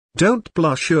Don't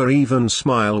blush or even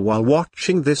smile while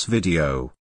watching this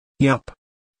video. Yup.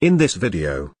 In this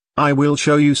video, I will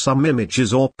show you some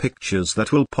images or pictures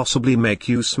that will possibly make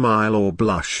you smile or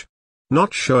blush.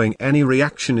 Not showing any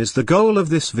reaction is the goal of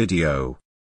this video.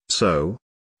 So,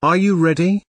 are you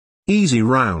ready? Easy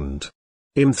round.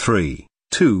 In 3,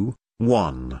 2,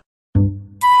 1.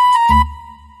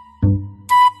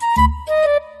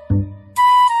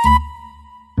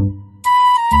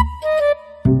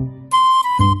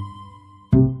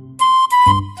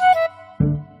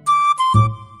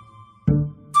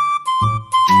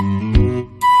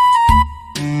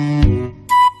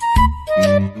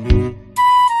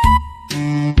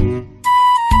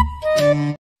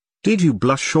 Did you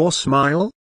blush or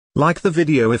smile? Like the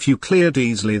video if you cleared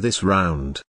easily this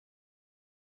round.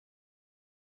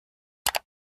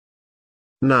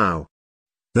 Now,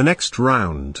 the next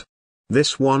round.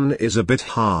 This one is a bit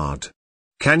hard.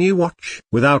 Can you watch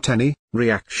without any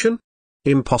reaction?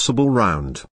 Impossible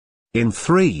round. In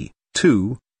 3,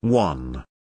 2, 1.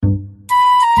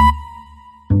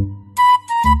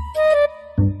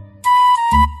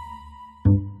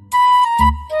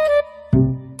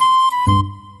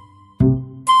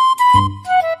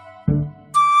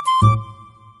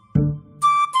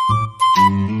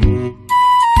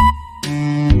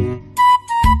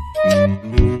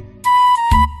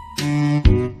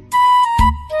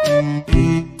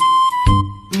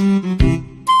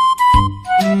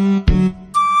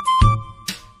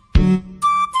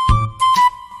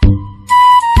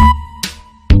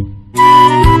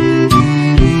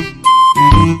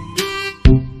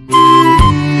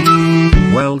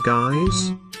 Well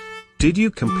guys, did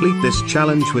you complete this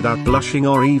challenge without blushing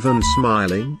or even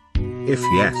smiling? If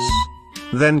yes,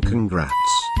 then congrats.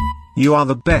 You are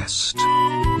the best.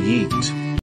 Yeet.